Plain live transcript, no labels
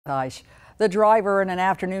Gosh, the driver in an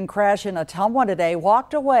afternoon crash in Ottumwa today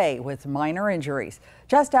walked away with minor injuries.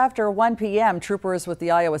 Just after 1 p.m., troopers with the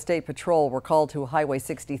Iowa State Patrol were called to Highway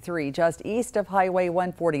 63 just east of Highway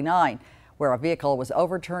 149, where a vehicle was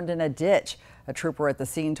overturned in a ditch. A trooper at the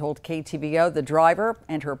scene told KTVO the driver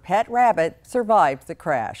and her pet rabbit survived the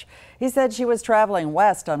crash. He said she was traveling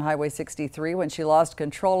west on Highway 63 when she lost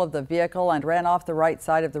control of the vehicle and ran off the right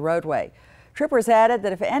side of the roadway. Troopers added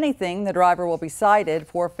that if anything, the driver will be cited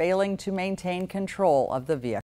for failing to maintain control of the vehicle.